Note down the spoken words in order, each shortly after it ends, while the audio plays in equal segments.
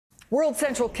World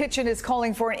Central Kitchen is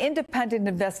calling for an independent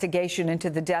investigation into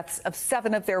the deaths of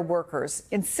 7 of their workers,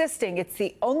 insisting it's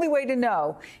the only way to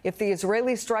know if the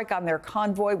Israeli strike on their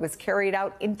convoy was carried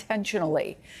out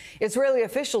intentionally. Israeli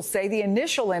officials say the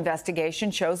initial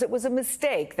investigation shows it was a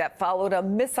mistake that followed a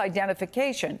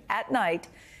misidentification at night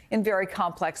in very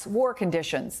complex war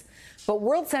conditions. But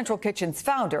World Central Kitchen's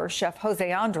founder, Chef Jose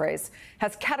Andres,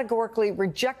 has categorically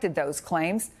rejected those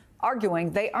claims,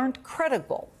 arguing they aren't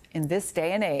credible in this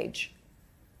day and age.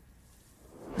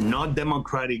 Not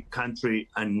democratic country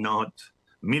and not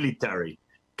military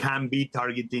can be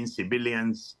targeting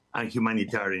civilians and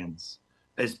humanitarians,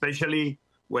 especially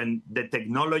when the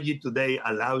technology today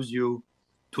allows you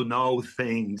to know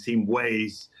things in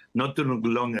ways not too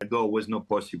long ago was not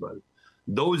possible.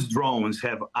 Those drones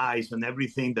have eyes on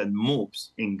everything that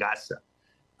moves in Gaza.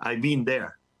 I've been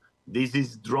there. This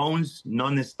is drones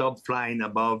non-stop flying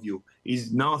above you.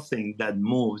 Is nothing that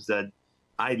moves that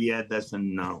IDF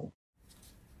doesn't know.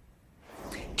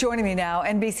 Joining me now,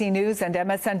 NBC News and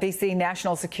MSNBC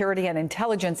national security and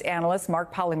intelligence analyst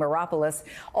Marc Polymeropoulos,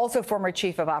 also former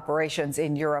chief of operations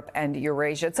in Europe and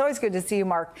Eurasia. It's always good to see you,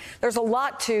 Marc. There's a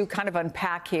lot to kind of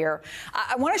unpack here.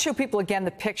 I want to show people again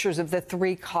the pictures of the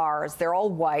 3 cars. They're all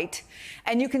white,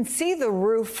 and you can see the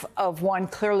roof of one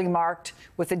clearly marked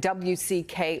with the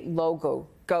WCK logo.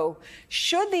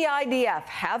 Should the IDF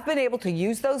have been able to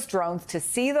use those drones to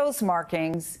see those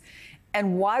markings?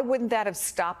 And why wouldn't that have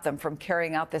stopped them from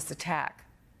carrying out this attack?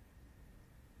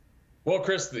 Well,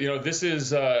 Chris, this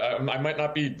is, I might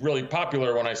not be really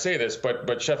popular when I say this,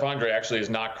 but Chef Andre actually is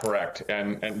not correct.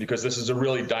 And because this is a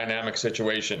really dynamic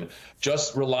situation,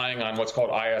 just relying on what's called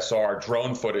ISR,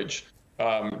 drone footage,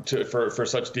 for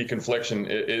such deconfliction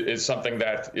is something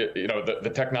that,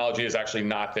 the technology is actually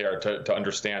not there to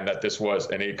understand that this was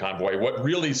an aid convoy. What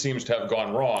really seems to have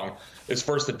gone wrong is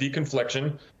first the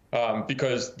deconfliction,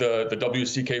 because the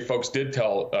WCK folks did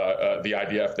tell the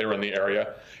IDF they were in the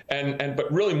area,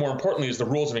 but really more importantly is the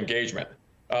rules of engagement.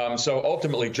 So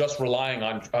ultimately, just relying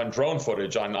on drone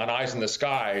footage, on eyes in the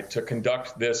sky to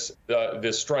conduct this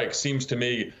strike seems to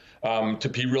me to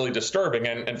be really disturbing,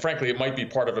 and frankly, it might be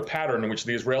part of a pattern in which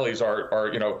the Israelis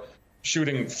are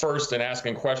shooting first and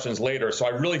asking questions later. So I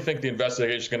really think the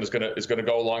investigation is going to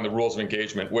go along the rules of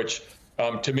engagement, which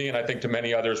to me and I think to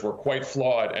many others were quite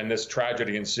flawed, and this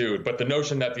tragedy ensued. But the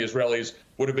notion that the Israelis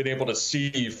would have been able to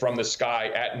see from the sky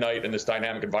at night in this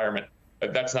dynamic environment,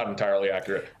 that's not entirely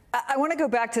accurate. I want to go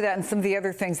back to that and some of the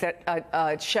other things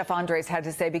that Chef Andres had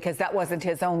to say, because that wasn't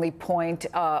his only point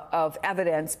of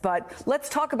evidence. But let's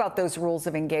talk about those rules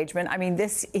of engagement. I mean,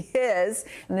 this is,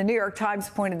 and the New York Times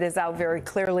pointed this out very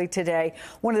clearly today,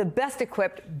 one of the best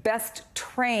equipped, best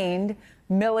trained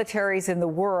militaries in the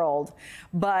world.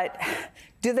 But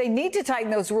do they need to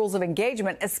tighten those rules of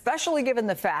engagement, especially given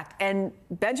the fact, and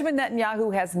Benjamin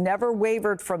Netanyahu has never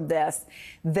wavered from this,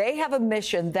 they have a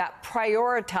mission that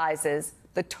prioritizes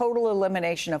the total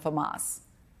elimination of Hamas?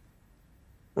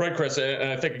 Right, Chris,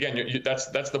 and I think, again,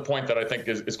 that's the point that I think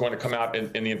is going to come out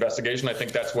in the investigation. I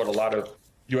think that's what a lot of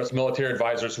U.S. military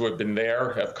advisors who have been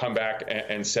there have come back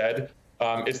and said,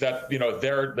 is that, the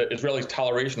Israelis'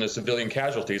 toleration of civilian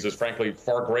casualties is frankly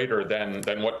far greater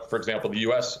than what, for example, the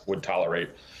U.S. would tolerate.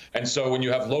 And so when you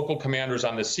have local commanders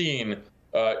on the scene,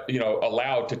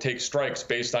 allowed to take strikes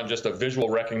based on just a visual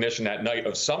recognition at night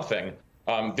of something,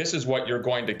 this is what you're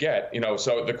going to get.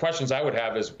 So the questions I would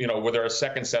have is, were there a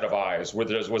second set of eyes?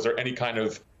 Was there any kind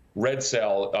of red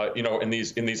cell, in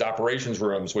these operations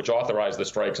rooms which authorize the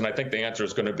strikes? And I think the answer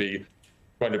is going to be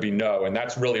no. And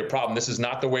that's really a problem. This is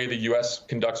not the way the U.S.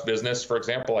 conducts business. For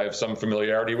example, I have some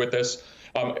familiarity with this.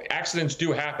 Accidents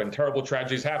do happen. Terrible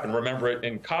tragedies happen. Remember it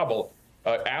in Kabul.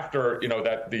 After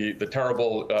the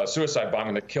terrible suicide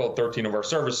bombing that killed 13 of our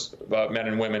service men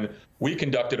and women, we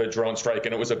conducted a drone strike,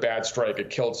 and it was a bad strike.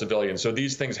 It killed civilians. So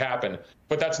these things happen,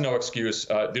 but that's no excuse.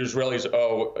 The Israelis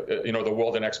owe the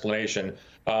world an explanation.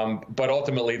 But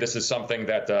ultimately, this is something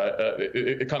that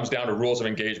it comes down to rules of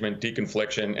engagement,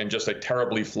 deconfliction, and just a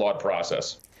terribly flawed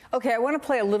process. Okay, I want to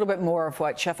play a little bit more of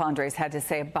what Chef Andres had to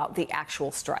say about the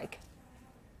actual strike.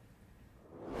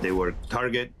 They were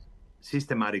targeted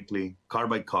systematically, car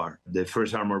by car. The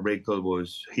first armored vehicle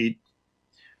was hit.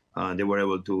 They were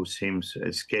able to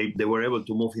escape. They were able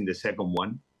to move in the second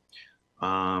one.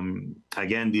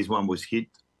 Again, this one was hit.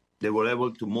 They were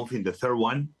able to move in the third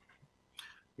one.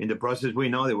 In the process, we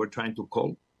know they were trying to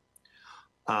call.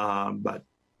 But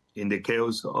in the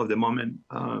chaos of the moment,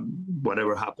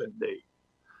 whatever happened, they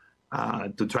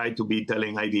to try to be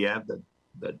telling IDF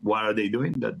that what are they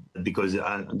doing? That because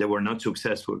they were not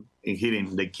successful in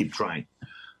hitting, they keep trying.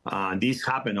 This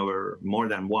happened over more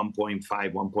than 1.5,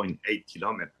 1.8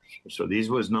 kilometers. So this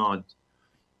was not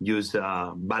just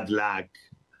a bad luck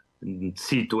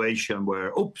situation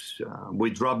where, oops, we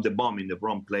dropped the bomb in the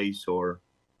wrong place or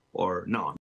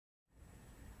no.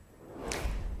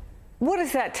 What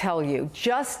does that tell you?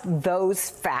 Just those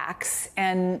facts.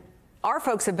 And our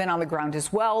folks have been on the ground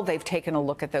as well. They've taken a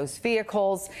look at those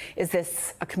vehicles. Is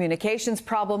this a communications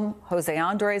problem? Jose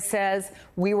Andres says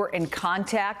we were in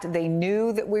contact. They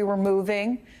knew that we were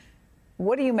moving.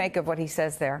 What do you make of what he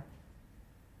says there?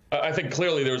 I think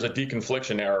clearly there was a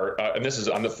deconfliction error, and this is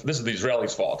the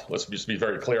Israelis' fault. Let's just be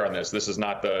very clear on this. This is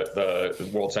not the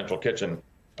World Central Kitchen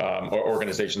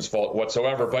organization's fault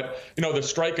whatsoever. But the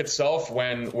strike itself,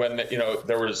 when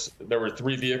there were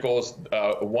 3 vehicles,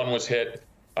 one was hit,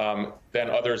 then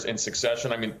others in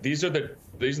succession. I mean, these are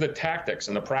the tactics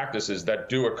and the practices that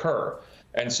do occur.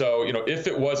 And so, if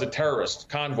it was a terrorist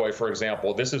convoy, for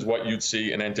example, this is what you'd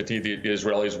see an entity the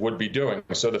Israelis would be doing.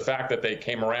 So the fact that they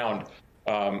came around,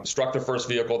 struck the first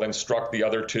vehicle, then struck the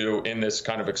other 2 in this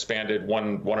kind of expanded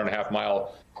 1.5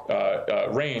 mile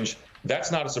range,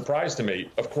 that's not a surprise to me.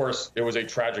 Of course, it was a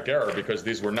tragic error because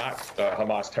these were not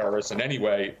Hamas terrorists in any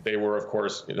way. They were, of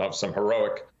course, some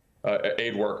heroic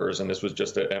aid workers, and this was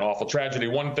just an awful tragedy.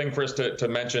 One thing, Chris, to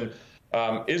mention,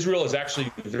 Israel is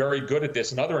actually very good at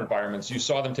this in other environments. You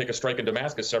saw them take a strike in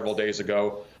Damascus several days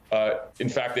ago, in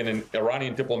fact, in an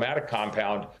Iranian diplomatic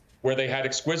compound, where they had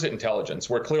exquisite intelligence,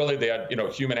 where clearly they had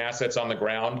human assets on the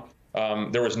ground.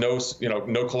 There was no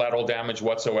collateral damage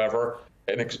whatsoever,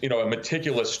 and a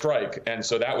meticulous strike. And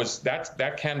so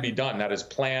that can be done. That is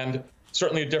planned.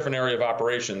 Certainly a different area of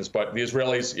operations, but the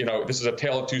Israelis, this is a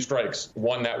tale of 2 strikes.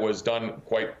 One that was done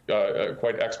quite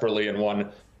expertly, and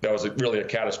one that was really a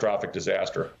catastrophic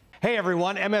disaster. Hey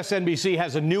everyone, MSNBC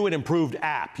has a new and improved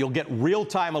app. You'll get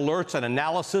real-time alerts and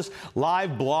analysis,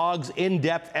 live blogs,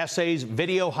 in-depth essays,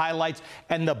 video highlights,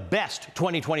 and the best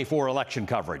 2024 election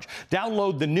coverage.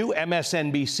 Download the new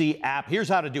MSNBC app. Here's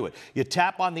how to do it. You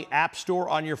tap on the App Store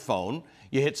on your phone.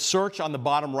 You hit search on the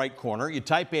bottom right corner. You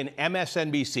type in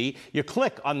MSNBC. You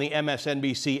click on the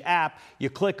MSNBC app. You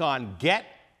click on Get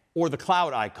or the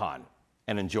cloud icon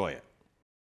and enjoy it.